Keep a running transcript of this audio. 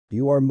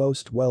You are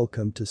most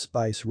welcome to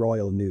Spice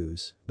Royal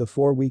News.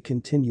 Before we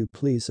continue,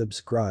 please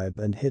subscribe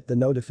and hit the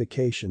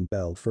notification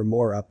bell for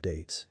more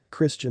updates.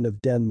 Christian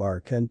of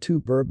Denmark and Two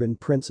Bourbon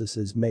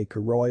Princesses make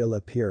a royal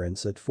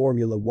appearance at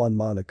Formula 1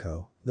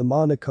 Monaco. The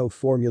Monaco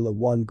Formula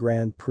 1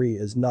 Grand Prix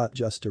is not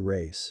just a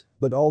race,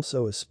 but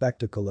also a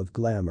spectacle of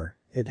glamour.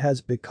 It has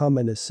become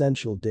an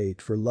essential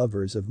date for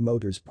lovers of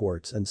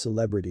motorsports and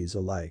celebrities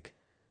alike.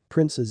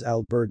 Princes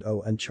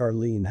Alberto and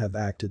Charlene have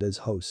acted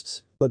as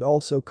hosts, but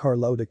also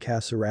Carlota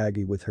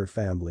Casiraghi with her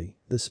family.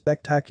 The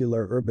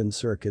spectacular urban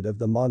circuit of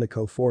the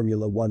Monaco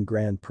Formula 1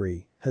 Grand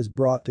Prix has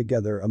brought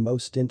together a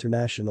most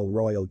international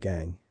royal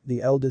gang.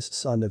 The eldest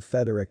son of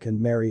Federick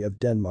and María of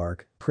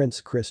Denmark,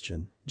 Prince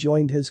Christian,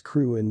 joined his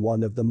crew in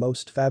one of the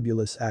most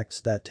fabulous acts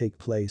that take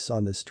place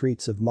on the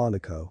streets of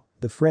Monaco.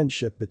 The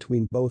friendship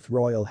between both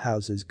royal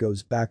houses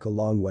goes back a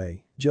long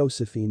way.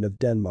 Josephine of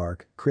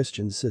Denmark,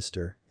 Christian's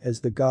sister,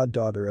 is the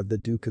goddaughter of the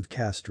Duke of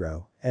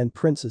Castro, and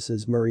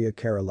princesses María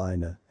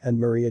Carolina and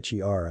María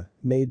Chiara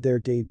made their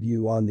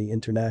debut on the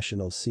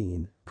international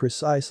scene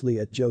precisely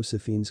at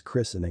Josephine's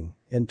christening.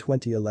 In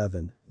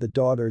 2011, the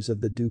daughters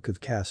of the Duke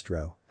of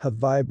Castro have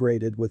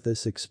vibrated with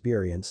this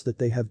experience that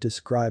they have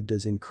described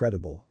as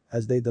incredible,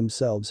 as they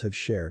themselves have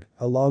shared,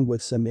 along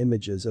with some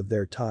images of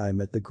their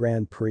time at the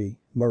Grand Prix.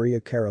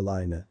 María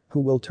Carolina, who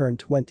will turn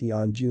 20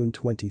 on June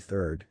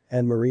 23,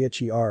 and María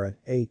Chiara,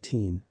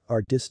 18,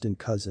 are distant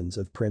cousins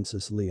of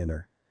Princess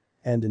Leonor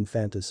and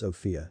Infanta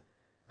Sofia.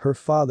 Her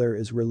father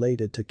is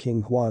related to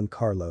King Juan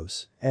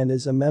Carlos and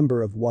is a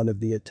member of one of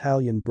the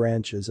Italian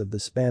branches of the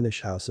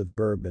Spanish House of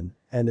Bourbon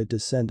and a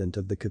descendant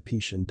of the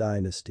Capetian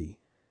dynasty.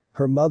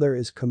 Her mother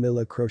is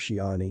Camilla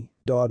Crociani,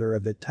 daughter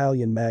of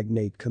Italian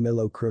magnate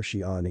Camillo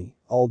Crociani.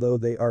 Although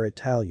they are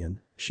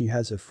Italian, she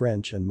has a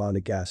French and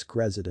Monegasque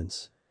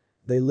residence.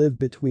 They live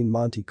between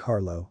Monte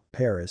Carlo,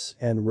 Paris,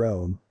 and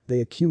Rome.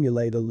 They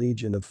accumulate a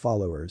legion of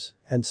followers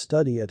and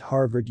study at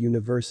Harvard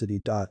University.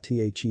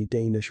 The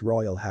Danish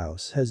royal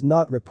house has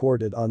not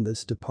reported on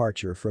this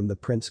departure from the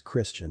Prince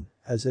Christian,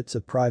 as it's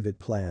a private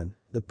plan.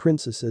 The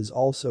princesses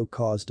also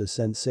caused a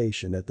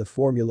sensation at the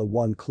Formula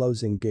 1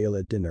 closing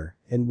gala dinner,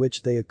 in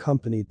which they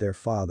accompanied their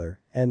father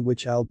and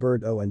which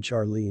Alberto and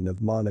Charlene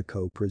of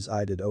Monaco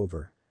presided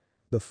over.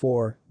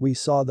 Before, we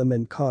saw them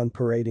in Cannes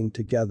parading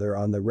together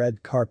on the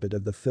red carpet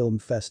of the film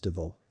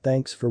festival.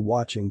 Thanks for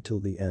watching till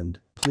the end.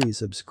 Please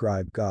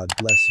subscribe. God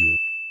bless you.